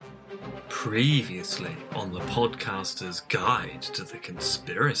Previously on the podcaster's guide to the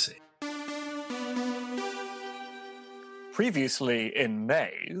conspiracy. Previously in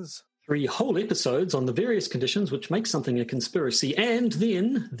May's 3 whole episodes on the various conditions which make something a conspiracy, and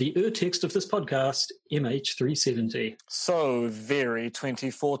then the text of this podcast, MH370. So very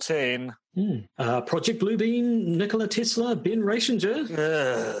 2014. Project Bluebeam, Nikola Tesla, Ben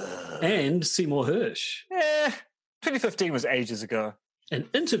Ratinger, and Seymour Hersh. 2015 was ages ago. An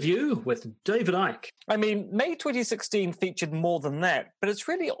interview with David Icke. I mean, May 2016 featured more than that, but it's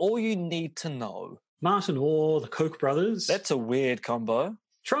really all you need to know. Martin Orr, the Koch brothers. That's a weird combo.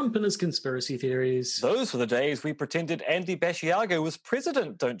 Trump and his conspiracy theories. Those were the days we pretended Andy Basiago was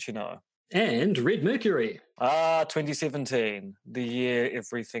president, don't you know? And Red Mercury. 2017, the year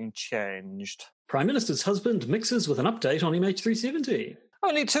everything changed. Prime Minister's husband mixes with an update on MH370.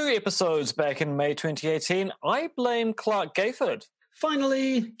 Only 2 episodes back in May 2018, I blame Clark Gayford.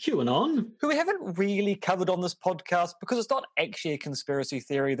 Finally, QAnon. Who we haven't really covered on this podcast because it's not actually a conspiracy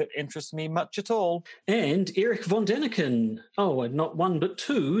theory that interests me much at all. And Eric von Daniken. Oh, and not 1 but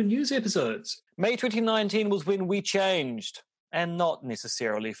 2 news episodes. May 2019 was when we changed, and not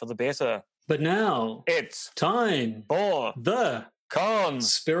necessarily for the better. But now, it's time for the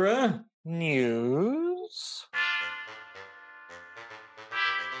Conspiranews.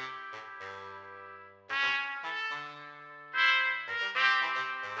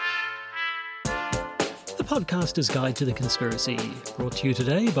 The Podcaster's Guide to the Conspiracy, brought to you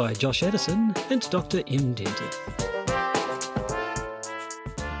today by Josh Addison and Dr. M. Dentith.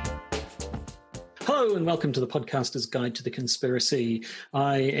 Hello and welcome to the Podcaster's Guide to the Conspiracy.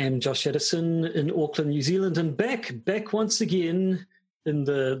 I am Josh Addison in Auckland, New Zealand, and back once again in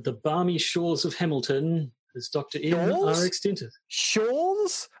the balmy shores of Hamilton is Dr. M. R. Dentith.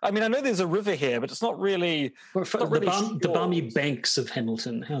 Shores? I mean, I know there's a river here, but it's not really... The balmy banks of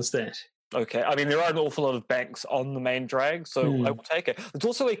Hamilton. How's that? Okay, I mean, there are an awful lot of banks on the main drag, so I will take it. There's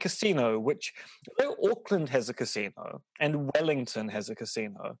also a casino, which, although Auckland has a casino and Wellington has a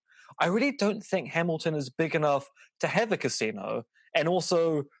casino, I really don't think Hamilton is big enough to have a casino, and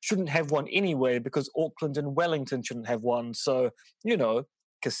also shouldn't have one anyway because Auckland and Wellington shouldn't have one, so, you know,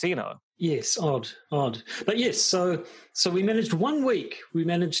 casino. Yes, odd. But yes, so we managed 1 week. We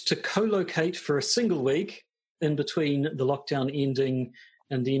managed to co-locate for a single week in between the lockdown ending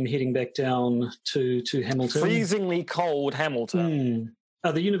and them heading back down to Hamilton. Freezingly cold Hamilton.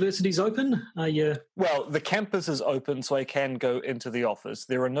 Are the universities open? Well, the campus is open, so I can go into the office.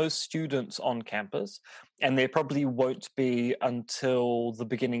 There are no students on campus, and there probably won't be until the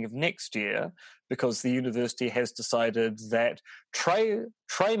beginning of next year, because the university has decided that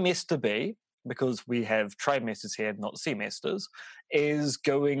trimester B, because we have trimesters here, not semesters, is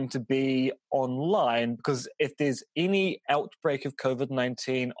going to be online, because if there's any outbreak of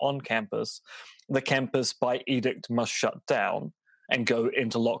COVID-19 on campus, the campus by edict must shut down and go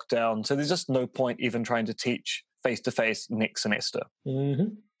into lockdown. So there's just no point even trying to teach face-to-face next semester.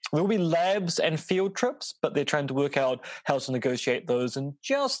 Mm-hmm. There will be labs and field trips, but they're trying to work out how to negotiate those in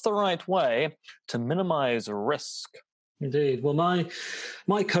just the right way to minimize risk. Indeed. Well, my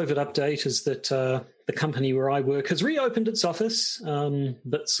COVID update is that the company where I work has reopened its office,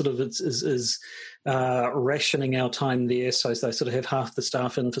 but sort of is rationing our time there. So they sort of have half the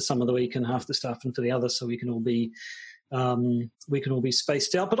staff in for some of the week and half the staff in for the other, so we can all be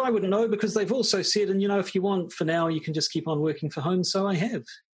spaced out. But I wouldn't know, because they've also said, and if you want, for now, you can just keep on working from home. So I have.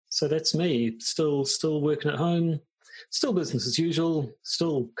 So that's me, still working at home. Still business as usual,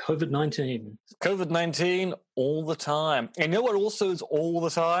 still COVID-19. COVID-19 all the time. And you know what also is all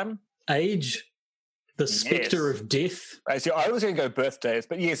the time? Age, the spectre of death. Actually, I was going to go birthdays,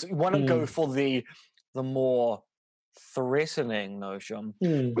 but yes, you want to go for the more threatening notion.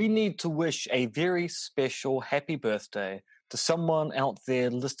 We need to wish a very special happy birthday to someone out there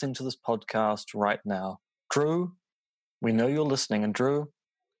listening to this podcast right now. Drew, we know you're listening, and Drew,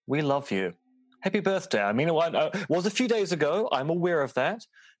 we love you. Happy birthday. I mean, it was a few days ago. I'm aware of that.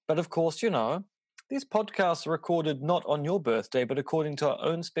 But of course, these podcasts are recorded not on your birthday, but according to our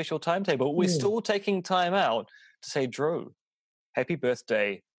own special timetable. We're still taking time out to say, Drew, happy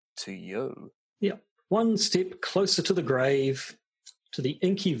birthday to you. Yeah. One step closer to the grave, to the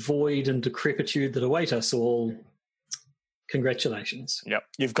inky void and decrepitude that await us all. Congratulations. Yep.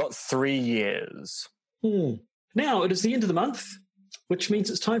 You've got 3 years. Now, it is the end of the month, which means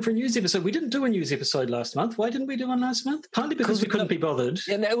it's time for a news episode. We didn't do a news episode last month. Why didn't we do one last month? Partly because we couldn't be bothered.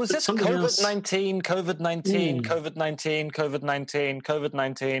 Yeah, no, it was just COVID-19, COVID-19, COVID-19, COVID-19,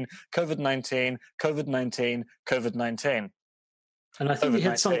 COVID-19, COVID-19, COVID-19, COVID-19. And I think we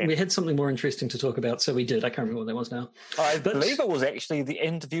had something more interesting to talk about, so we did. I can't remember what that was now. I believe it was actually the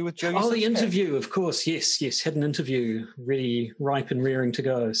interview with Joe. Oh, the interview, of course. Yes. Had an interview ready, ripe and rearing to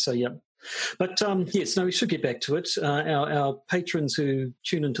go. So, yeah. But, yes, no, we should get back to it. Our patrons who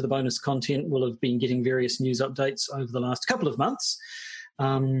tune into the bonus content will have been getting various news updates over the last couple of months.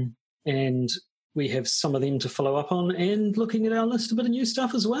 And we have some of them to follow up on, and looking at our list, a bit of new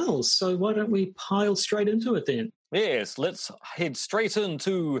stuff as well. So why don't we pile straight into it then? Yes, let's head straight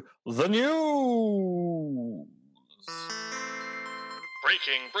into the news.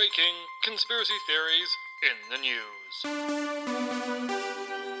 Breaking conspiracy theories in the news.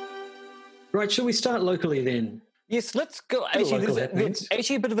 Right, shall we start locally then? Yes, let's go. Actually, there's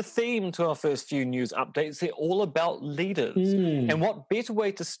actually a bit of a theme to our first few news updates. They're all about leaders. And what better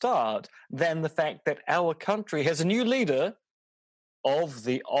way to start than the fact that our country has a new leader of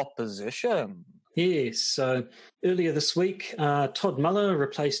the opposition? Yes, so earlier this week, Todd Muller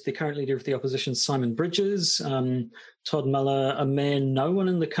replaced the current leader of the opposition, Simon Bridges. Todd Muller, a man no one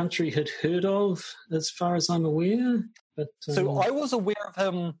in the country had heard of, as far as I'm aware. But So I was aware of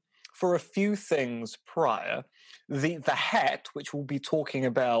him for a few things prior. The hat, which we'll be talking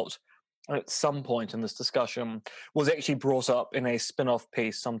about at some point in this discussion, was actually brought up in a spin-off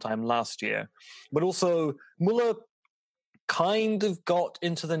piece sometime last year. But also, Muller kind of got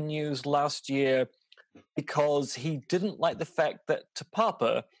into the news last year because he didn't like the fact that Te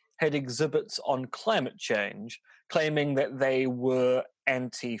Papa had exhibits on climate change, claiming that they were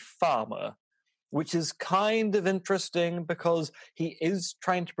anti-farmer, which is kind of interesting because he is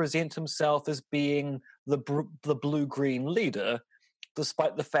trying to present himself as being the blue-green leader,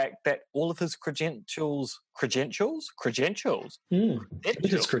 despite the fact that all of his credentials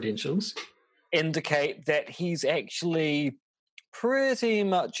indicate that he's actually pretty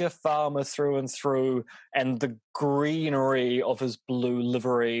much a farmer through and through, and the greenery of his blue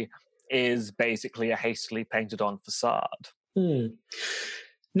livery is basically a hastily painted on facade.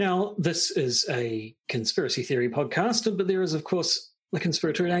 Now, this is a conspiracy theory podcast, but there is, of course, a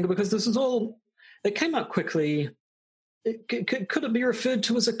conspiratorial angle because this is all, it came up quickly. Could it be referred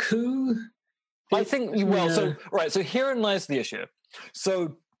to as a coup? I think, so herein lies the issue.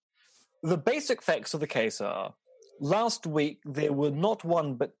 So the basic facts of the case are, last week there were not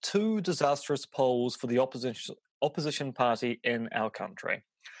one but two disastrous polls for the opposition party in our country,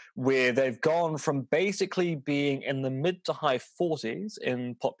 where they've gone from basically being in the mid to high 40s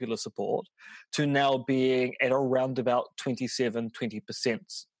in popular support to now being at around about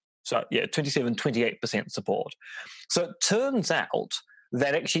 27-28% support. So it turns out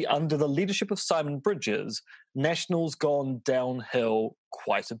that actually under the leadership of Simon Bridges, National's gone downhill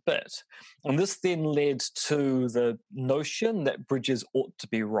quite a bit. And this then led to the notion that Bridges ought to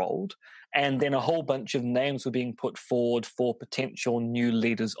be rolled, and then a whole bunch of names were being put forward for potential new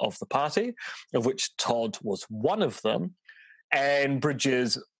leaders of the party, of which Todd was one of them. And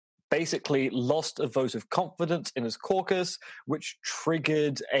Bridges basically lost a vote of confidence in his caucus, which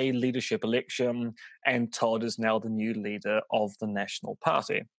triggered a leadership election, and Todd is now the new leader of the National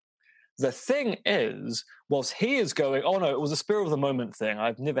Party. The thing is, whilst he is going, oh no, it was a spur of the moment thing,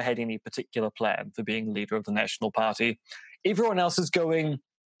 I've never had any particular plan for being leader of the National Party, everyone else is going,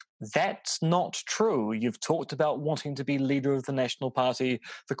 that's not true. You've talked about wanting to be leader of the National Party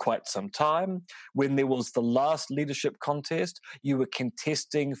for quite some time. When there was the last leadership contest, you were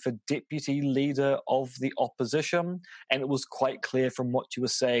contesting for deputy leader of the opposition, and it was quite clear from what you were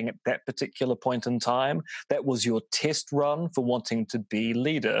saying at that particular point in time, that was your test run for wanting to be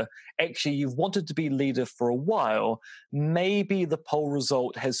leader. Actually, you've wanted to be leader for a while. Maybe the poll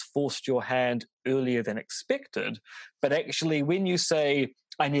result has forced your hand earlier than expected, but actually when you say,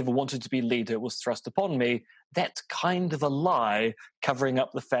 I never wanted to be leader, it was thrust upon me, that's kind of a lie, covering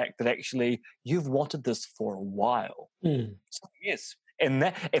up the fact that actually you've wanted this for a while. So yes, and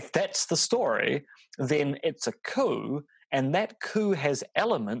that, if that's the story, then it's a coup, and that coup has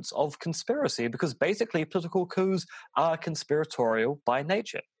elements of conspiracy, because basically political coups are conspiratorial by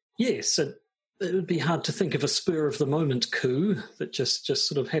nature. Yes, it would be hard to think of a spur-of-the-moment coup that just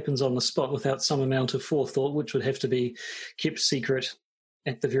sort of happens on the spot without some amount of forethought, which would have to be kept secret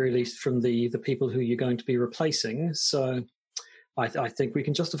at the very least from the people who you're going to be replacing. So I think we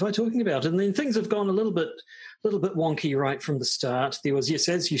can justify talking about it. And then things have gone a little bit wonky right from the start. There was, yes,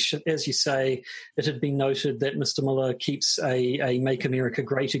 as you say, it had been noted that Mr. Muller keeps a Make America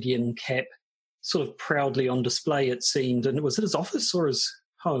Great Again cap sort of proudly on display, it seemed. And was it his office or his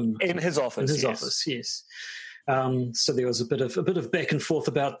home? In his office, In his office, yes. So there was a bit of back and forth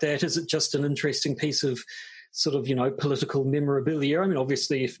about that. Is it just an interesting piece of sort of, political memorabilia. I mean,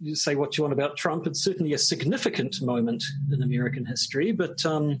 obviously, if you say what you want about Trump, it's certainly a significant moment in American history. But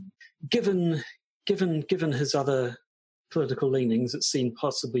given his other political leanings, it seemed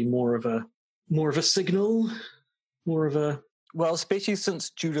possibly more of a signal, more of a... Well, especially since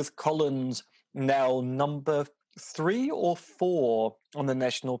Judith Collins, now number 3 or 4 on the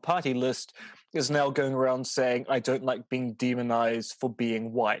National Party list, is now going around saying, I don't like being demonized for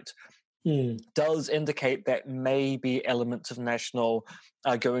being white. Does indicate that maybe elements of National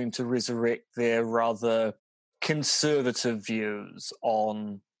are going to resurrect their rather conservative views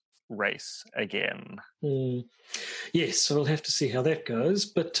on race again. Yes, so we'll have to see how that goes.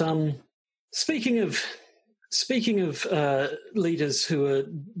 But speaking of leaders who are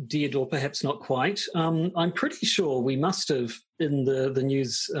dead or perhaps not quite, I'm pretty sure we must have, in the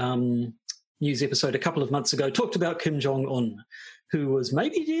news episode a couple of months ago, talked about Kim Jong Un, who was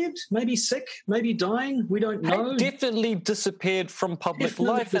maybe dead, maybe sick, maybe dying. We don't know. He definitely disappeared from public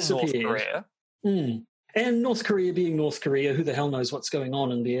life in North Korea. And North Korea being North Korea, who the hell knows what's going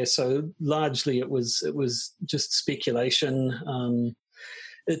on in there? So largely it was just speculation.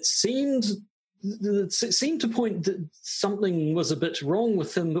 It seemed to point that something was a bit wrong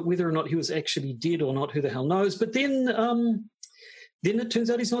with him, but whether or not he was actually dead or not, who the hell knows? But then it turns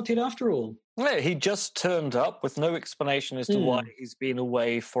out he's not dead after all. Yeah, he just turned up with no explanation as to why he's been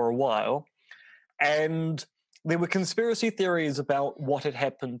away for a while. And there were conspiracy theories about what had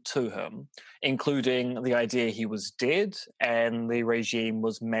happened to him, including the idea he was dead and the regime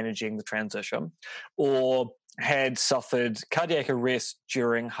was managing the transition, or had suffered cardiac arrest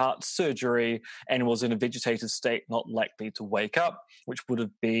during heart surgery and was in a vegetative state not likely to wake up, which would have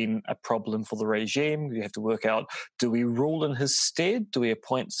been a problem for the regime. You have to work out, do we rule in his stead? Do we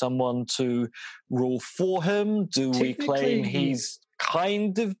appoint someone to rule for him? Do we claim he's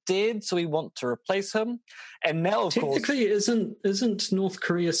kind of dead, so we want to replace him? And now, of course... Technically, isn't North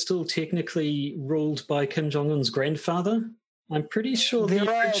Korea still technically ruled by Kim Jong Un's grandfather? I'm pretty sure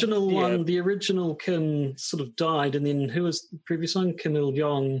the original Kim sort of died, and then who was the previous one? Kim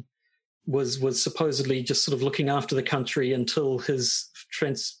Il-jong was supposedly just sort of looking after the country until his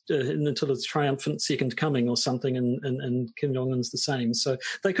triumphant second coming or something, and Kim Jong Un's the same. So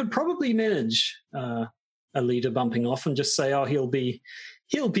they could probably manage a leader bumping off and just say, "Oh, he'll be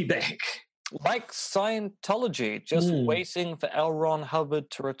back." Like Scientology, just waiting for L. Ron Hubbard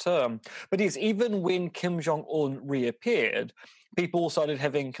to return. But yes, even when Kim Jong-un reappeared, people started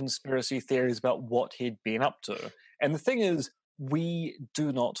having conspiracy theories about what he'd been up to. And the thing is, we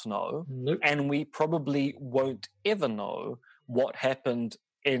do not know, and we probably won't ever know what happened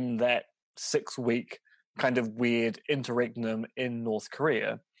in that 6-week kind of weird interregnum in North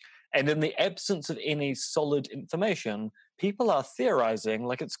Korea. And in the absence of any solid information, people are theorizing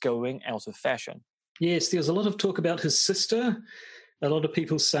like it's going out of fashion. Yes, there's a lot of talk about his sister. A lot of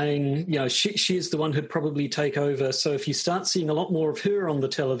people saying, she is the one who'd probably take over. So if you start seeing a lot more of her on the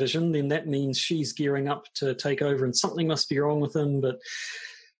television, then that means she's gearing up to take over, and something must be wrong with him. But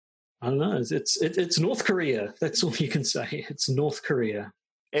I don't know. It's North Korea. That's all you can say. It's North Korea.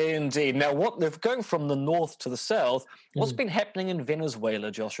 Indeed. Now, going from the north to the south, what's been happening in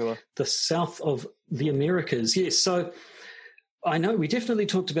Venezuela, Joshua? The south of the Americas, yes. So I know we definitely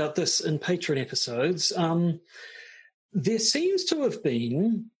talked about this in Patreon episodes. There seems to have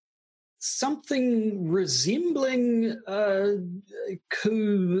been something resembling a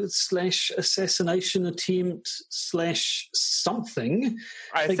coup/assassination attempt /something.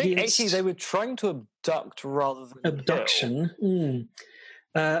 I think actually they were trying to abduct rather than abduction.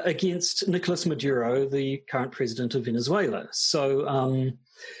 Against Nicolas Maduro, the current president of Venezuela. So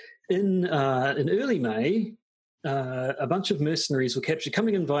in early May, a bunch of mercenaries were captured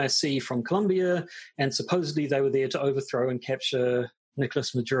coming in via sea from Colombia, and supposedly they were there to overthrow and capture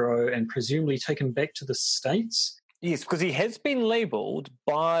Nicolas Maduro and presumably take him back to the States. Yes, because he has been labelled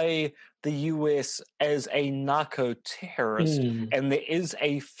by the US as a narco-terrorist, and there is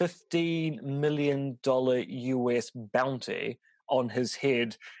a $15 million US bounty on his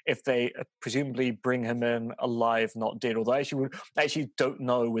head if they presumably bring him in alive, not dead. Although I actually don't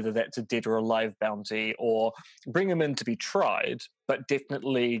know whether that's a dead or alive bounty, or bring him in to be tried, but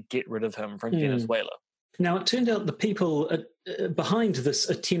definitely get rid of him from Venezuela. Now, it turned out the people behind this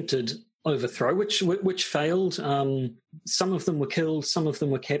attempted overthrow, which failed. Some of them were killed, some of them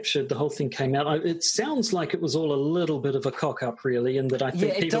were captured. The whole thing came out. It sounds like it was all a little bit of a cock-up, really, and that I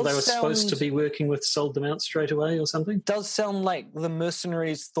think people they were supposed to be working with sold them out straight away or something. It does sound like the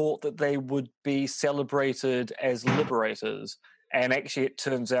mercenaries thought that they would be celebrated as liberators, And actually, it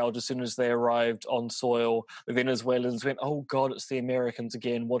turns out as soon as they arrived on soil, the Venezuelans went, oh, God, it's the Americans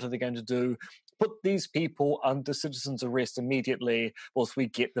again. What are they going to do? Put these people under citizen's arrest immediately whilst we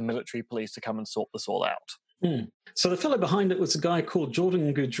get the military police to come and sort this all out. So the fellow behind it was a guy called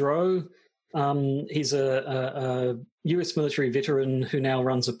Jordan Goudreau. He's a US military veteran who now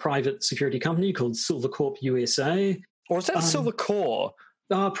runs a private security company called Silver Corp USA. Or is that Silver Corps?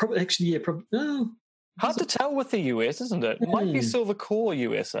 No. Hard to tell with the US, isn't it? It might be Silver Corps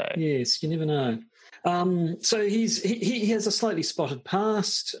USA. Yes, you never know. So he has a slightly spotted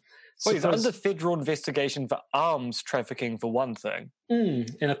past. Well, he's under federal investigation for arms trafficking, for one thing.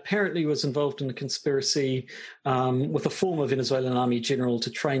 And apparently was involved in a conspiracy with a former Venezuelan army general to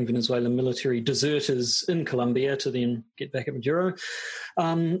train Venezuelan military deserters in Colombia to then get back at Maduro.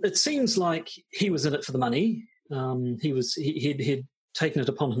 It seems like he was in it for the money. He'd taken it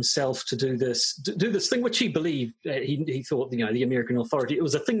upon himself to do this thing, which he believed, he thought, the American authority, it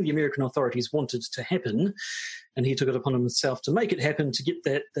was a thing the American authorities wanted to happen, and he took it upon himself to make it happen to get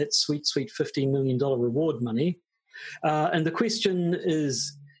that sweet $15 million reward money. And the question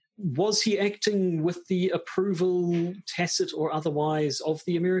is, was he acting with the approval, tacit or otherwise, of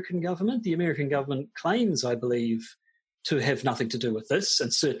the American government? The American government claims, I believe, to have nothing to do with this,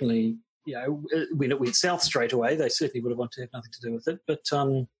 and certainly, when it went south straight away, they certainly would have wanted to have nothing to do with it. But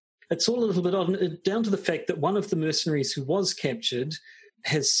it's all a little bit odd, down to the fact that one of the mercenaries who was captured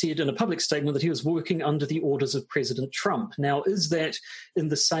has said in a public statement that he was working under the orders of President Trump. Now, is that in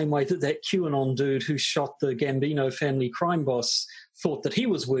the same way that QAnon dude who shot the Gambino family crime boss thought that he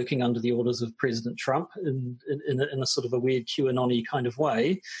was working under the orders of President Trump in a sort of a weird QAnon-y kind of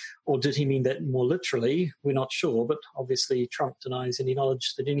way? Or did he mean that more literally? We're not sure, but obviously Trump denies any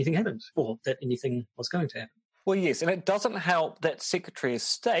knowledge that anything happened or that anything was going to happen. Well, yes, and it doesn't help that Secretary of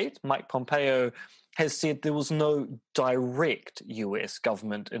State, Mike Pompeo, has said there was no direct US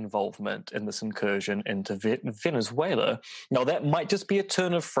government involvement in this incursion into Venezuela. Now, that might just be a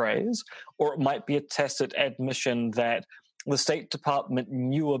turn of phrase, or it might be a tacit admission that the State Department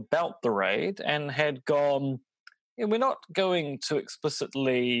knew about the raid and had gone, we're not going to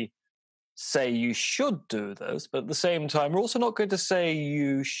explicitly say you should do this, but at the same time, we're also not going to say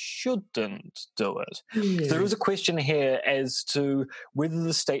you shouldn't do it. So there is a question here as to whether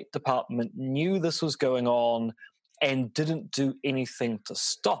the State Department knew this was going on and didn't do anything to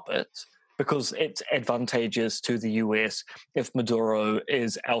stop it, because it's advantageous to the US if Maduro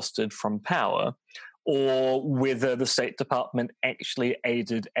is ousted from power, or whether the State Department actually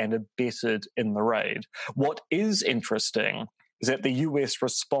aided and abetted in the raid. What is interesting is that the US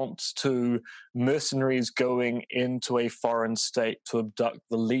response to mercenaries going into a foreign state to abduct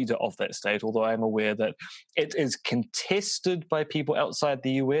the leader of that state, although I am aware that it is contested by people outside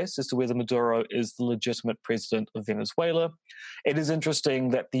the US as to whether Maduro is the legitimate president of Venezuela. It is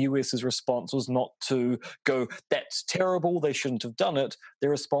interesting that the US's response was not to go, that's terrible, they shouldn't have done it. Their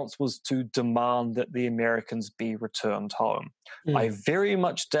response was to demand that the Americans be returned home. I very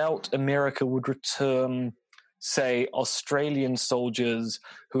much doubt America would return, say, Australian soldiers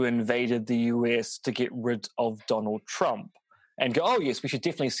who invaded the US to get rid of Donald Trump and go, oh, yes, we should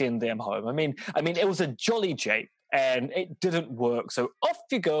definitely send them home. I mean, it was a jolly jape and it didn't work. So off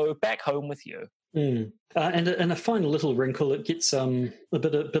you go, back home with you. And a final little wrinkle, it gets a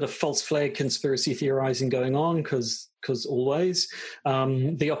bit of false flag conspiracy theorizing going on because always.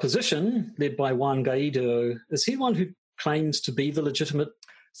 The opposition, led by Juan Guaido, is he one who claims to be the legitimate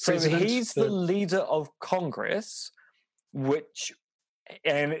president? So he's the leader of Congress,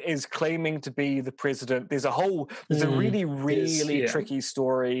 and is claiming to be the president. There's a really tricky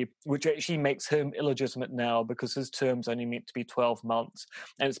story, which actually makes him illegitimate now because his term's only meant to be 12 months,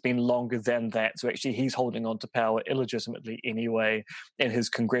 and it's been longer than that. So actually he's holding on to power illegitimately anyway in his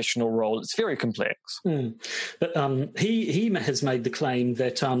congressional role. It's very complex. But he has made the claim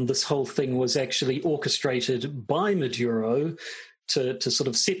that this whole thing was actually orchestrated by Maduro to sort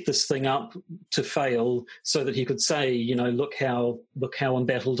of set this thing up to fail so that he could say, look how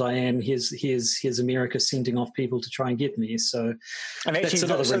embattled I am. Here's America sending off people to try and get me. So and actually, that's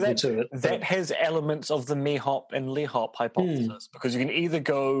another wrinkle to it. That has elements of the MEHOP and LEHOP hypothesis, because you can either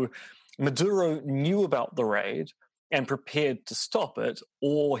go, Maduro knew about the raid and prepared to stop it,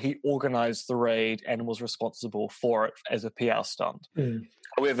 or he organized the raid and was responsible for it as a PR stunt.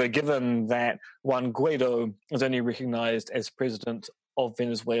 However, given that Juan Guaido is only recognized as president of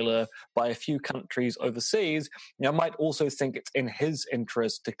Venezuela by a few countries overseas, I might also think it's in his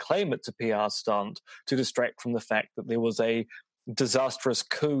interest to claim it's a PR stunt to distract from the fact that there was a disastrous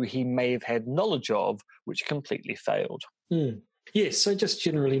coup he may have had knowledge of, which completely failed. Yes, so just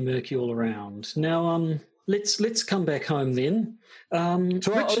generally murky all around. Now, let's come back home then.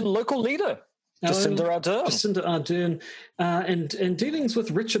 To our own local leader, Jacinda Ardern. Jacinda Ardern, and dealings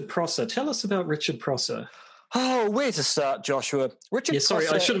with Richard Prosser. Tell us about Richard Prosser. Oh, where to start, Joshua? Richard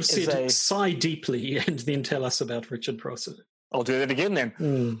Prosser I should have said sigh deeply and then tell us about Richard Prosser. I'll do that again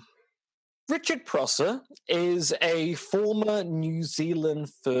then. Richard Prosser is a former New Zealand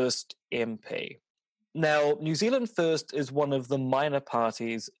First MP. Now, New Zealand First is one of the minor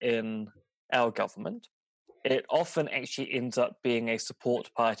parties in our government. It often actually ends up being a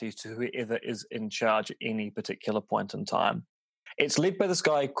support party to whoever is in charge at any particular point in time. It's led by this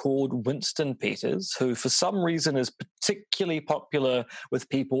guy called Winston Peters, who for some reason is particularly popular with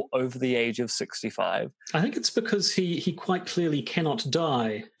people over the age of 65. I think it's because he quite clearly cannot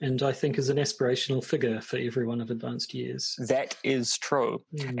die, and I think is an aspirational figure for everyone of advanced years. That is true.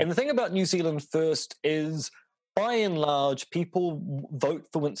 And the thing about New Zealand First is, by and large, people vote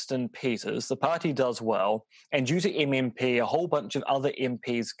for Winston Peters. The party does well. And due to MMP, a whole bunch of other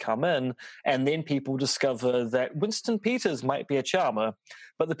MPs come in, and then people discover that Winston Peters might be a charmer,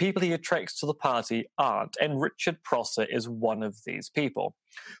 but the people he attracts to the party aren't. And Richard Prosser is one of these people.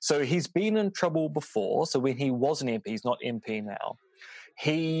 So he's been in trouble before. So when he was an MP, he's not MP now.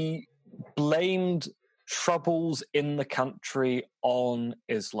 He blamed troubles in the country on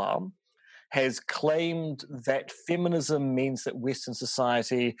Islam, has claimed that feminism means that Western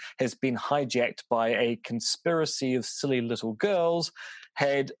society has been hijacked by a conspiracy of silly little girls,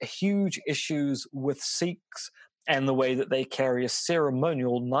 had huge issues with Sikhs and the way that they carry a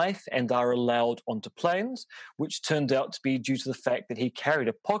ceremonial knife and are allowed onto planes, which turned out to be due to the fact that he carried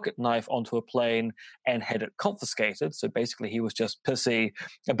a pocket knife onto a plane and had it confiscated. So basically he was just pissy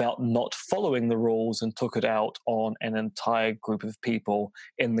about not following the rules and took it out on an entire group of people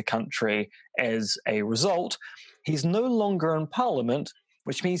in the country as a result. He's no longer in Parliament,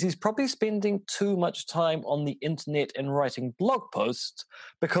 which means he's probably spending too much time on the internet and writing blog posts,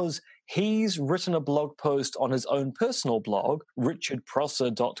 because he's written a blog post on his own personal blog,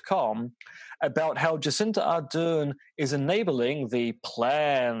 richardprosser.com, about how Jacinda Ardern is enabling the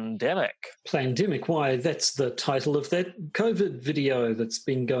plandemic. Plandemic? Why, that's the title of that COVID video that's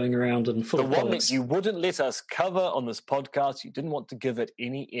been going around and full of the one politics. that you wouldn't let us cover on this podcast. You didn't want to give it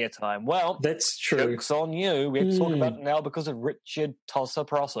any airtime. Well, that's true. Joke's on you. We have to talk about it now because of Richard Tosser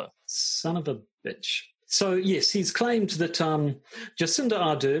Prosser. Son of a bitch. So, yes, he's claimed that Jacinda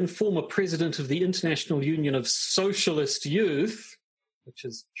Ardern, former president of the International Union of Socialist Youth, which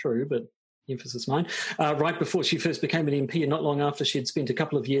is true, but emphasis mine, right before she first became an MP and not long after she had spent a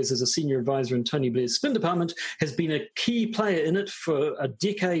couple of years as a senior advisor in Tony Blair's spin department, has been a key player in it for a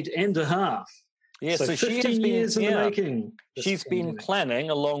decade and a half. Yeah, so 15 years in the making. She's been planning,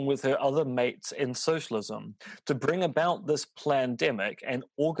 along with her other mates in socialism, to bring about this plandemic and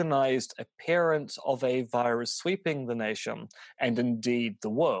organised appearance of a virus sweeping the nation and indeed the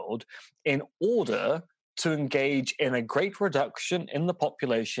world in order to engage in a great reduction in the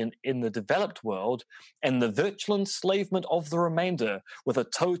population in the developed world and the virtual enslavement of the remainder, with a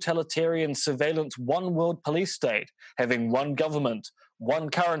totalitarian surveillance one world police state, having one government,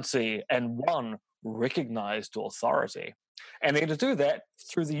 one currency, and one recognized authority. And they're to do that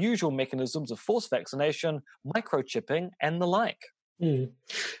through the usual mechanisms of forced vaccination, microchipping, and the like.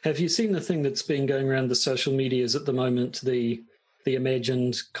 Have you seen the thing that's been going around the social medias at the moment, the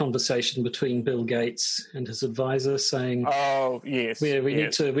imagined conversation between Bill Gates and his advisor saying, "Oh yes, we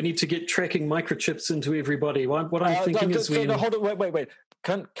need to get tracking microchips into everybody." What I'm thinking is, hold on, wait.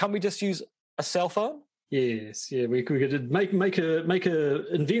 Can we just use a cell phone? Yes, yeah. We could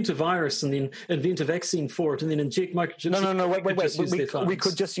invent a virus and then invent a vaccine for it and then inject microchips. No. Wait. We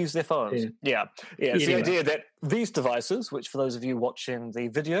could just use their phones. Yeah. It's the idea that these devices, which for those of you watching the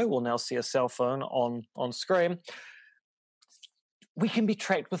video will now see a cell phone on screen, we can be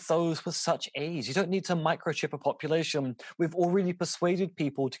tracked with those with such ease. You don't need to microchip a population. We've already persuaded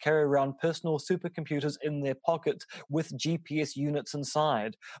people to carry around personal supercomputers in their pockets with GPS units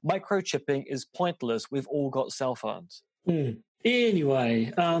inside. Microchipping is pointless. We've all got cell phones.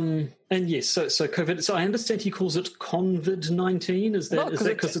 Anyway, and yes, so COVID. So I understand he calls it COVID-19. Is that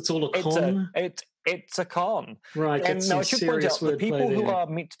because it's all a con? It's a con. Right. And now I should point out, the people who are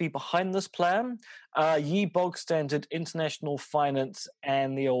meant to be behind this plan are ye bog standard international finance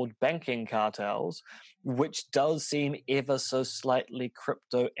and the old banking cartels, which does seem ever so slightly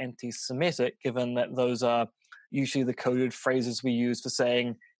crypto anti-Semitic, given that those are usually the coded phrases we use for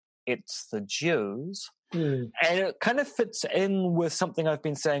saying it's the Jews. And it kind of fits in with something I've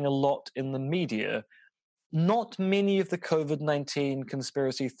been saying a lot in the media. Not many of the COVID-19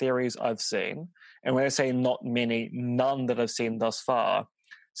 conspiracy theories I've seen, and when I say not many, none that I've seen thus far,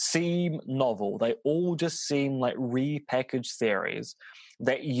 seem novel. They all just seem like repackaged theories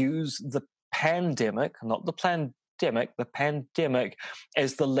that use the pandemic, not the pandemic, the pandemic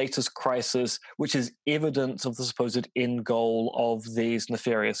as the latest crisis, which is evidence of the supposed end goal of these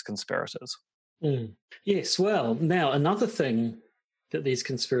nefarious conspirators. Yes, well, now another thing that these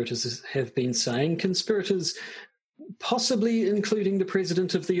conspirators have been saying, conspirators possibly including the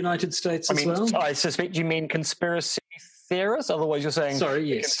President of the United States as well? I suspect you mean conspiracy theorists, otherwise you're saying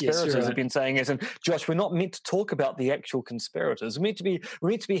conspirators have been saying it. And Josh, we're not meant to talk about the actual conspirators. We're meant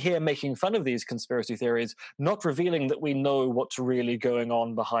to be here making fun of these conspiracy theories, not revealing that we know what's really going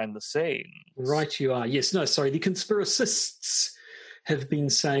on behind the scenes. Right, you are. Yes, no, sorry. The conspiracists have been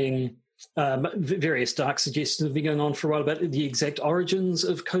saying various dark suggestions have been going on for a while about the exact origins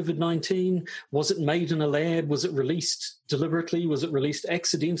of COVID-19. Was it made in a lab? Was it released deliberately? Was it released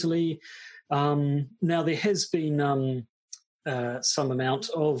accidentally? Now, there has been some amount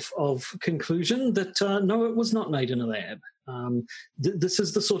of conclusion that, no, it was not made in a lab. This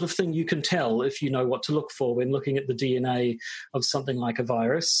is the sort of thing you can tell if you know what to look for when looking at the DNA of something like a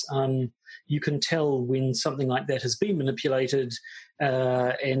virus. You can tell when something like that has been manipulated,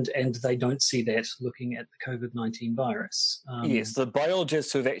 and they don't see that looking at the COVID-19 virus. Yes, the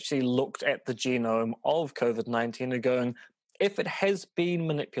biologists who have actually looked at the genome of COVID-19 are going, if it has been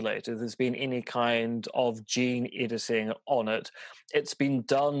manipulated, there's been any kind of gene editing on it, it's been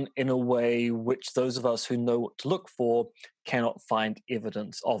done in a way which those of us who know what to look for cannot find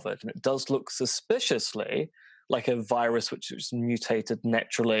evidence of it. And it does look suspiciously like a virus which is mutated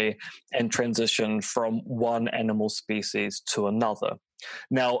naturally and transitioned from one animal species to another.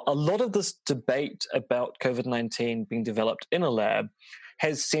 Now, a lot of this debate about COVID-19 being developed in a lab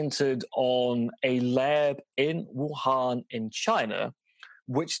has centered on a lab in Wuhan in China,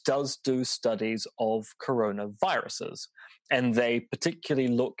 which does do studies of coronaviruses. And they particularly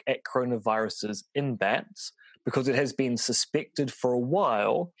look at coronaviruses in bats because it has been suspected for a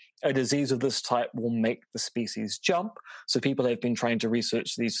while a disease of this type will make the species jump. So people have been trying to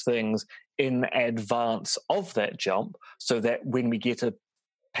research these things in advance of that jump so that when we get a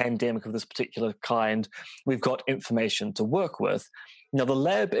pandemic of this particular kind, we've got information to work with. Now, the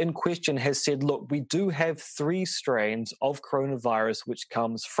lab in question has said, look, we do have 3 strains of coronavirus which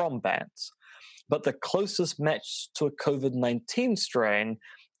comes from bats, but the closest match to a COVID-19 strain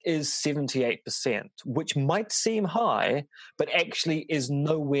is 78%, which might seem high, but actually is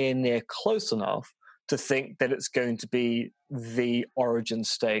nowhere near close enough to think that it's going to be the origin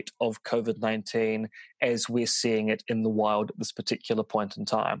state of COVID-19 as we're seeing it in the wild at this particular point in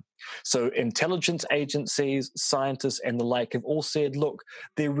time. So intelligence agencies, scientists, and the like have all said, look,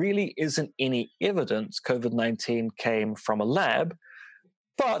 there really isn't any evidence COVID-19 came from a lab,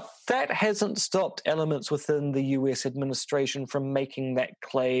 but that hasn't stopped elements within the US administration from making that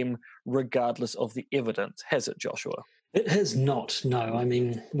claim regardless of the evidence, has it, Joshua? It has not, no. I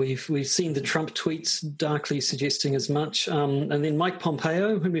mean, we've seen the Trump tweets darkly suggesting as much. And then Mike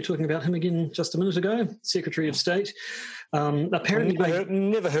Pompeo, when we were talking about him again just a minute ago, Secretary of State, apparently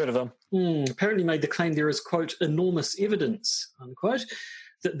never heard of him. Apparently made the claim there is, quote, enormous evidence, unquote,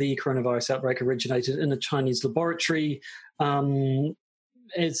 that the coronavirus outbreak originated in a Chinese laboratory.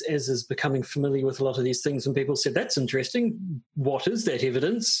 As is becoming familiar with a lot of these things, when people said, that's interesting, what is that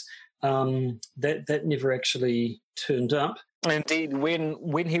evidence? That never actually turned up. Indeed,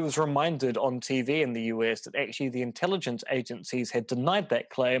 when he was reminded on TV in the US that actually the intelligence agencies had denied that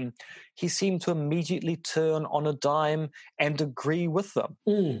claim, he seemed to immediately turn on a dime and agree with them.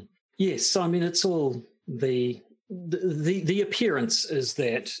 Yes, I mean, it's all the appearance is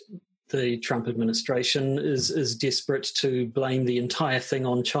that the Trump administration is desperate to blame the entire thing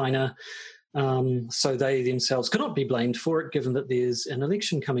on China, so they themselves cannot be blamed for it, given that there's an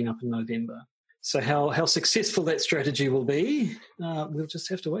election coming up in November. So how successful that strategy will be, we'll just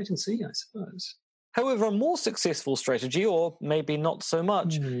have to wait and see, I suppose. However, a more successful strategy, or maybe not so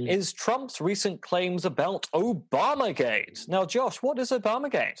much, is Trump's recent claims about Obamagate. Now, Josh, what is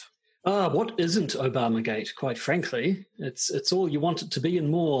Obamagate? What isn't Obamagate, quite frankly? It's all you want it to be and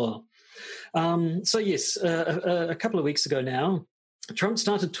more. So yes, a couple of weeks ago now, Trump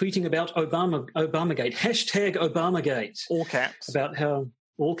started tweeting about Obamagate, hashtag Obamagate. All caps. About how,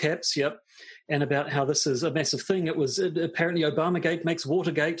 all caps, yep, and about how this is a massive thing. Apparently Obamagate makes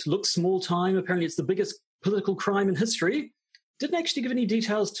Watergate look small time. Apparently it's the biggest political crime in history. Didn't actually give any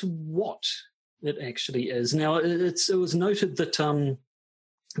details to what it actually is. Now, it was noted that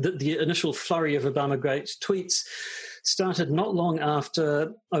that the initial flurry of Obamagate tweets started not long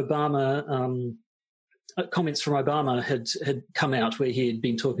after Obama comments from Obama had come out where he had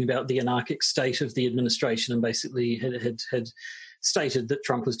been talking about the anarchic state of the administration and basically had stated that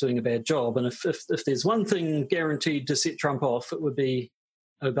Trump was doing a bad job. And if there's one thing guaranteed to set Trump off, it would be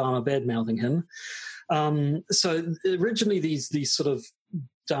Obama bad-mouthing him. So originally these sort of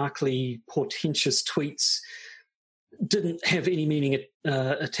darkly portentous tweets didn't have any meaning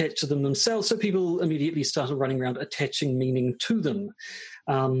attached to them themselves, so people immediately started running around attaching meaning to them.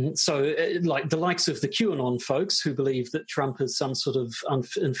 Like the likes of the QAnon folks who believe that Trump is some sort of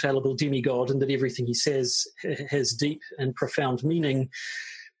infallible demigod and that everything he says has deep and profound meaning,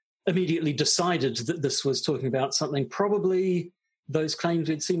 immediately decided that this was talking about something. Probably those claims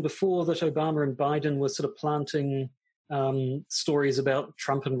we'd seen before that Obama and Biden were sort of planting stories about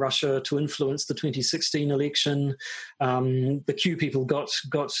Trump and Russia to influence the 2016 election. The Q people got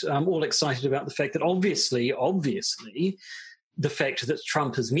all excited about the fact that obviously, the fact that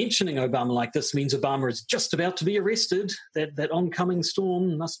Trump is mentioning Obama like this means Obama is just about to be arrested. That oncoming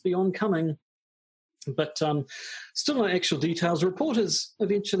storm must be oncoming. But still no actual details. Reporters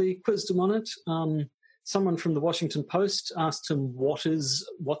eventually quizzed him on it. Someone from the Washington Post asked him, what's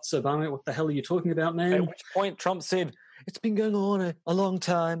Obama? What the hell are you talking about, man? At which point Trump said, it's been going on a long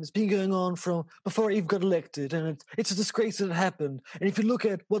time. It's been going on from before Eve got elected, and it's a disgrace that it happened. And if you look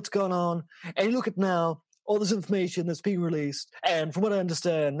at what's gone on, and you look at now, all this information that's being released, and from what I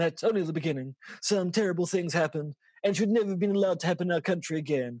understand, that's only the beginning. Some terrible things happened, and should never have been allowed to happen in our country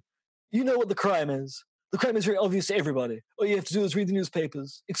again. You know what the crime is. The crime is very obvious to everybody. All you have to do is read the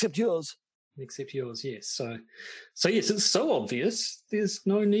newspapers, except yours. Except yours, yes. So yes, it's so obvious, there's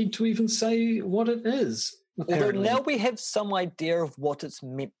no need to even say what it is. Apparently. Although now we have some idea of what it's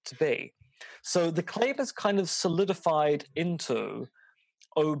meant to be. So the claim is kind of solidified into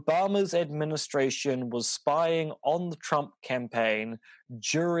Obama's administration was spying on the Trump campaign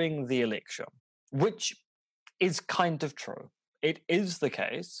during the election, which is kind of true. It is the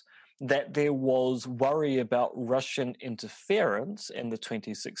case that there was worry about Russian interference in the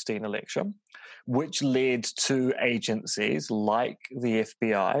 2016 election, which led to agencies like the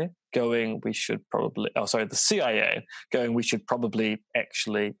FBI going, the CIA going, we should probably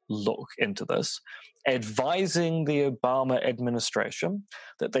actually look into this, advising the Obama administration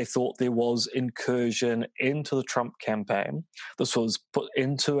that they thought there was incursion into the Trump campaign. This was put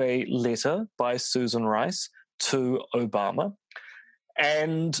into a letter by Susan Rice to Obama,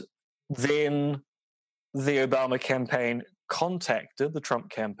 and then the Obama campaign contacted the Trump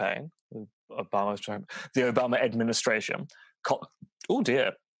campaign, the Obama administration. Oh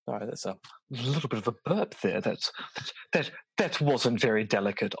dear, sorry, that's a little bit of a burp there. That wasn't very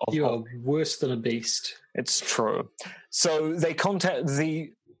delicate. You are worse than a beast. It's true. So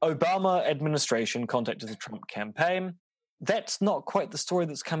the Obama administration contacted the Trump campaign. That's not quite the story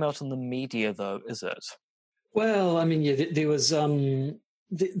that's come out in the media, though, is it? Well, I mean, yeah, there was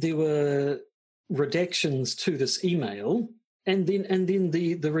there were redactions to this email, and then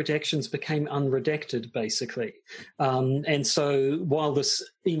the redactions became unredacted, basically. And so while this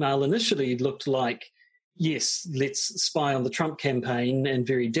email initially looked like, yes, let's spy on the Trump campaign, and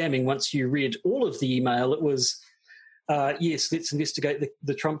very damning, once you read all of the email, it was, yes, let's investigate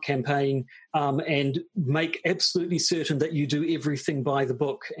the Trump campaign and make absolutely certain that you do everything by the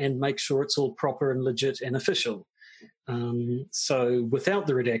book and make sure it's all proper and legit and official. So without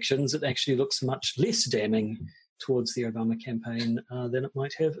the redactions, it actually looks much less damning towards the Obama campaign than it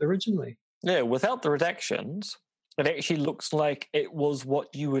might have originally. Yeah, without the redactions, it actually looks like it was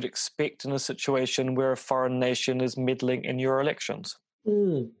what you would expect in a situation where a foreign nation is meddling in your elections.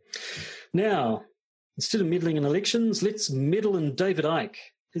 Now, instead of meddling in elections, let's meddle in David Icke.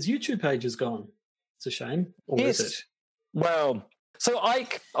 His YouTube page is gone. It's a shame. Or yes. Is it? Well, so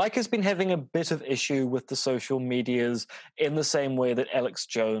Icke has been having a bit of issue with the social medias in the same way that Alex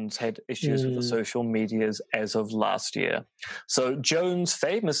Jones had issues with the social medias as of last year. So Jones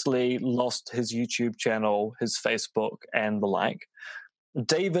famously lost his YouTube channel, his Facebook, and the like.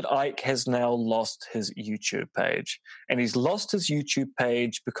 David Icke has now lost his YouTube page. And he's lost his YouTube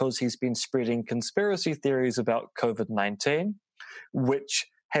page because he's been spreading conspiracy theories about COVID-19, which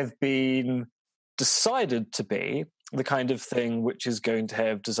have been decided to be the kind of thing which is going to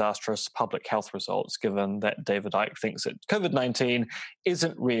have disastrous public health results, given that David Icke thinks that COVID-19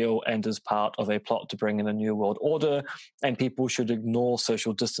 isn't real and is part of a plot to bring in a new world order, and people should ignore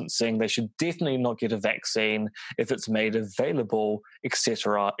social distancing. They should definitely not get a vaccine if it's made available,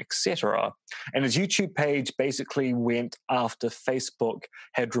 etc., etc. And his YouTube page basically went after Facebook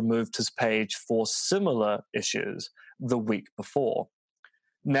had removed his page for similar issues the week before.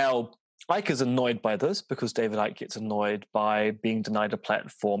 Now, Icke is annoyed by this because David Icke gets annoyed by being denied a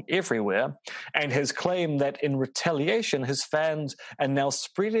platform everywhere, and has claimed that in retaliation, his fans are now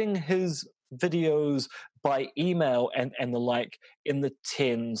spreading his videos by email and the like in the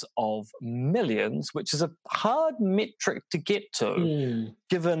tens of millions, which is a hard metric to get to,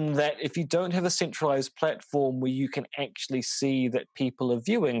 given that if you don't have a centralized platform where you can actually see that people are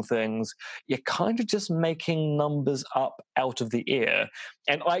viewing things, you're kind of just making numbers up out of the air.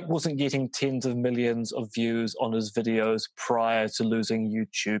 And Icke wasn't getting tens of millions of views on his videos prior to losing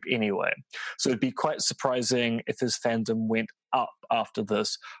YouTube anyway. So it'd be quite surprising if his fandom went up after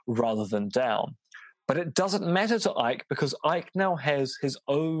this rather than down. But it doesn't matter to Icke because Icke now has his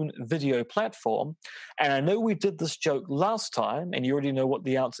own video platform. And I know we did this joke last time, and you already know what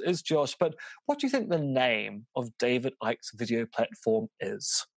the answer is, Josh, but what do you think the name of David Icke's video platform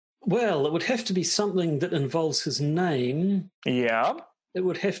is? Well, it would have to be something that involves his name. Yeah. It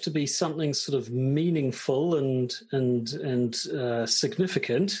would have to be something sort of meaningful and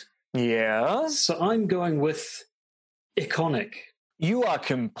significant. Yeah. So I'm going with Iconic. You are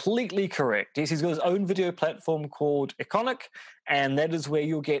completely correct. Yes, he's got his own video platform called Iconic, and that is where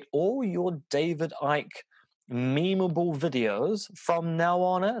you'll get all your David Icke memeable videos from now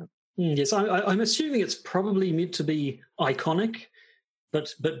on in. Yes, I'm assuming it's probably meant to be iconic,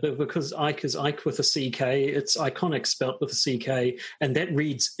 but because Icke is Icke with a CK, it's Iconic spelt with a CK, and that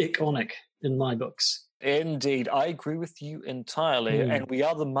reads Iconic in my books. Indeed, I agree with you entirely, and we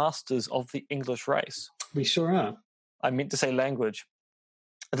are the masters of the English race. We sure are. I meant to say language.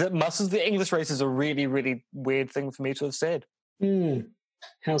 The masters of the English race is a really, really weird thing for me to have said.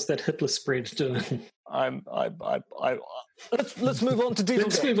 How's that Hitler spread doing? Let's move on to Dieselgate.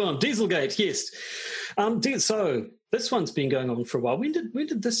 Let's move on. Dieselgate, yes. So this one's been going on for a while. When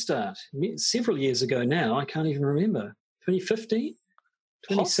did this start? Several years ago now. I can't even remember. 2015?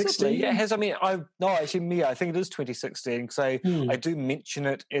 2016? Possibly, yeah, it has. I mean, I think it is 2016 because I do mention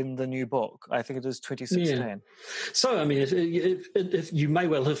it in the new book. I think it is 2016. Yeah. So, I mean, if you may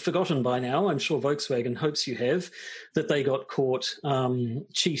well have forgotten by now, I'm sure Volkswagen hopes you have, that they got caught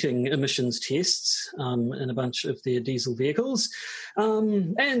cheating emissions tests in a bunch of their diesel vehicles.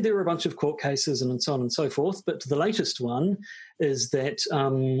 And there were a bunch of court cases and so on and so forth. But the latest one is that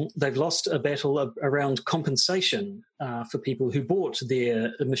they've lost a battle around compensation for people who bought their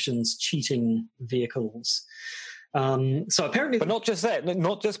emissions cheating vehicles. So apparently, but not just that,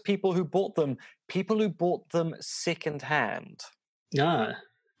 not just people who bought them second-hand.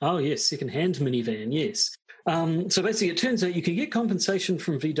 Oh yes, second-hand minivan, yes. So basically, it turns out you can get compensation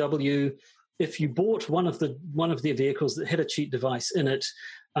from VW if you bought one of their vehicles that had a cheat device in it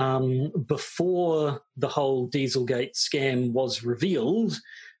before the whole Dieselgate scam was revealed.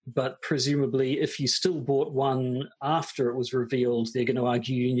 But presumably, if you still bought one after it was revealed, they're going to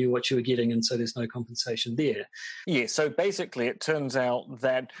argue you knew what you were getting, and so there's no compensation there. Yeah, so basically it turns out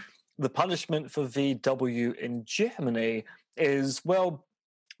that the punishment for VW in Germany is, well,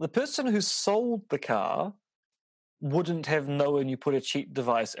 the person who sold the car wouldn't have known you put a cheat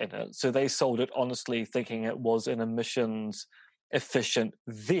device in it, so they sold it honestly thinking it was an emissions-efficient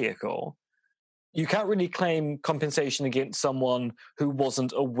vehicle. You can't really claim compensation against someone who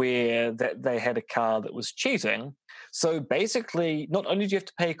wasn't aware that they had a car that was cheating. So basically, not only do you have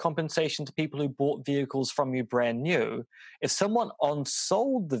to pay compensation to people who bought vehicles from you brand new, if someone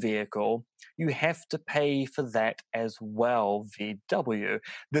on-sold the vehicle, you have to pay for that as well, VW.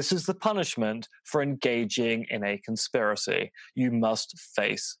 This is the punishment for engaging in a conspiracy. You must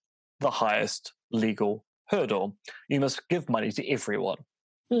face the highest legal hurdle. You must give money to everyone.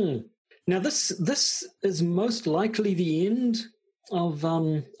 Now, this is most likely the end of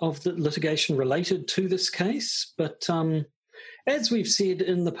the litigation related to this case, but as we've said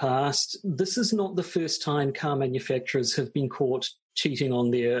in the past, this is not the first time car manufacturers have been caught cheating on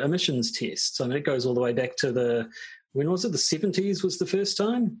their emissions tests. I mean, it goes all the way back to when was it? The 70s was the first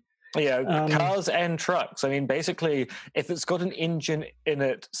time? Yeah, cars and trucks. I mean, basically, if it's got an engine in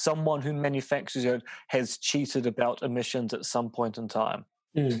it, someone who manufactures it has cheated about emissions at some point in time.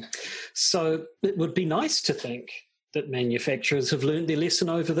 So it would be nice to think that manufacturers have learned their lesson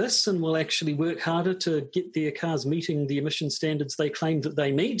over this and will actually work harder to get their cars meeting the emission standards they claim that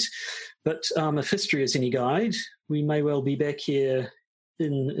they meet. But if history is any guide, we may well be back here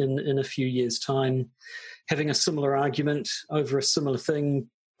in a few years' time having a similar argument over a similar thing,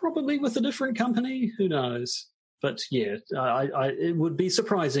 probably with a different company. Who knows? But yeah, it would be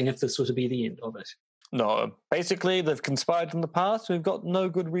surprising if this were to be the end of it. No, basically, they've conspired in the past. We've got no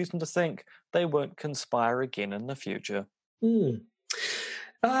good reason to think they won't conspire again in the future. And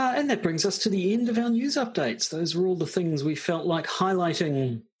that brings us to the end of our news updates. Those were all the things we felt like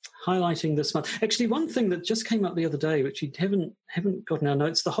highlighting highlighting this month. Actually, one thing that just came up the other day, which you haven't got in our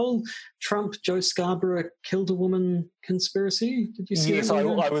notes, the whole Trump, Joe Scarborough killed a woman conspiracy. Did you see Yes, that?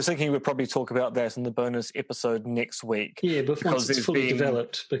 I was thinking we'd probably talk about that in the bonus episode next week. Yeah, but once it's fully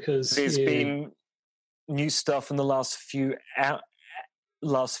developed, because there's been new stuff in the last few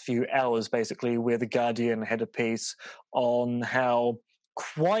hours, basically, where The Guardian had a piece on how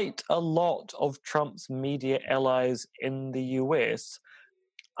quite a lot of Trump's media allies in the US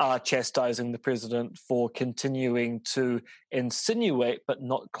are chastising the president for continuing to insinuate but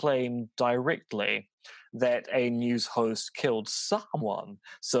not claim directly that a news host killed someone.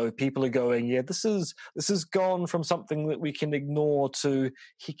 So people are going, yeah, this is gone from something that we can ignore to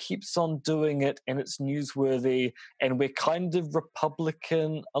he keeps on doing it and it's newsworthy and we're kind of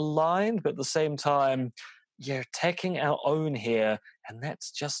Republican aligned, but at the same time, you're attacking our own here, and that's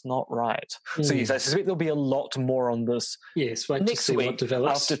just not right. So yes, I suspect there'll be a lot more on this next week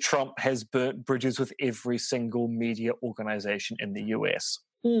after Trump has burnt bridges with every single media organization in the US.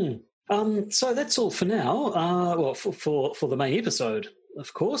 So that's all for now. For the main episode,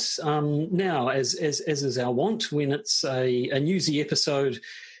 of course. Now, as is our wont, when it's a newsy episode,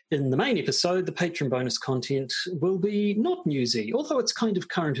 in the main episode, the patron bonus content will be not newsy, although it's kind of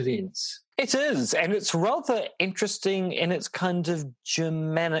current events. It is, and it's rather interesting in its kind of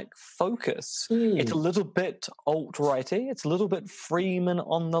Germanic focus. It's a little bit alt-righty, it's a little bit Freeman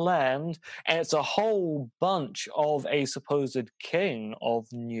on the land, and it's a whole bunch of a supposed king of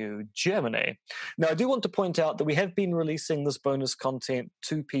New Germany. Now, I do want to point out that we have been releasing this bonus content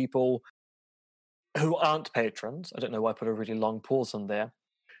to people who aren't patrons. I don't know why I put a really long pause in there.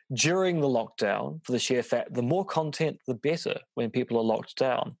 During the lockdown, for the sheer fact, the more content, the better when people are locked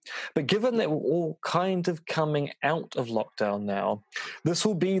down. But given that we're all kind of coming out of lockdown now, this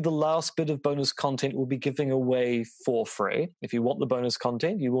will be the last bit of bonus content we'll be giving away for free. If you want the bonus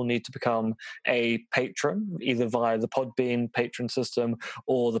content, you will need to become a patron, either via the Podbean patron system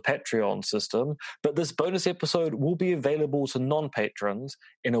or the Patreon system. But this bonus episode will be available to non-patrons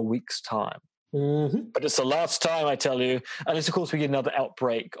in a week's time. But it's the last time, I tell you, unless, of course, we get another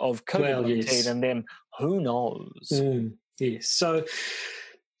outbreak of COVID-19, and then who knows? Yes. So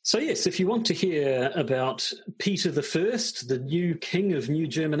yes, if you want to hear about Peter I, the new king of New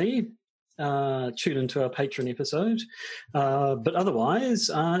Germany, tune into our Patreon episode. But otherwise,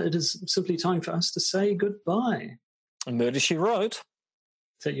 it is simply time for us to say goodbye. Murder, She Wrote. Is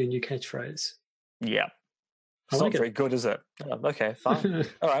that your new catchphrase? Yeah. It's not very good, is it? Oh, okay, fine.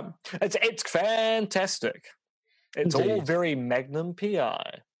 All right. It's fantastic. It's all very Magnum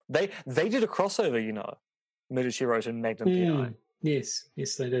PI. They did a crossover, you know. Murder, She Wrote and Magnum PI. Yes,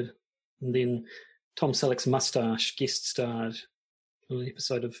 they did. And then Tom Selleck's mustache guest starred on an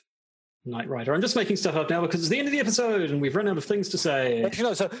episode of Knight Rider. I'm just making stuff up now because it's the end of the episode and we've run out of things to say. Actually,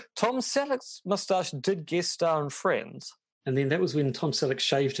 no, so Tom Selleck's mustache did guest star in Friends. And then that was when Tom Selleck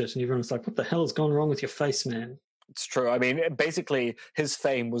shaved it and everyone was like, what the hell's gone wrong with your face, man? It's true. I mean, basically, his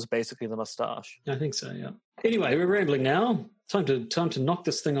fame was basically the mustache. I think so, yeah. Anyway, we're rambling now. Time to knock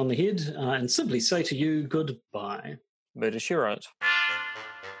this thing on the head and simply say to you goodbye. Murder, She Wrote.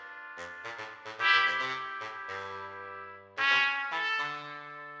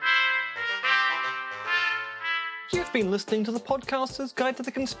 You've been listening to the Podcaster's Guide to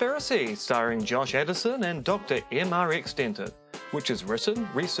the Conspiracy, starring Josh Addison and Dr. M.R. Extended, which is written,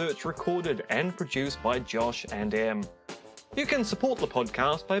 researched, recorded, and produced by Josh and M. You can support the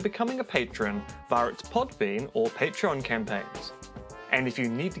podcast by becoming a patron via its Podbean or Patreon campaigns. And if you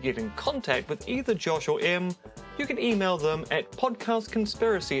need to get in contact with either Josh or M, you can email them at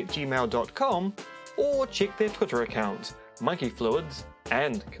podcastconspiracy@gmail.com or check their Twitter accounts, Monkey Fluids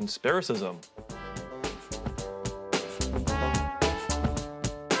and Conspiracism.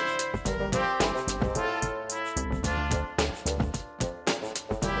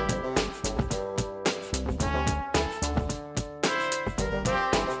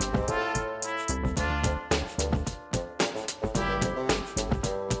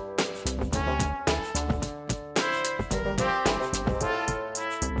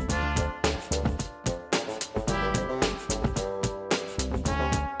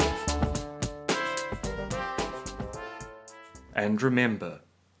 And remember,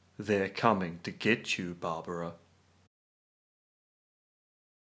 they're coming to get you, Barbara.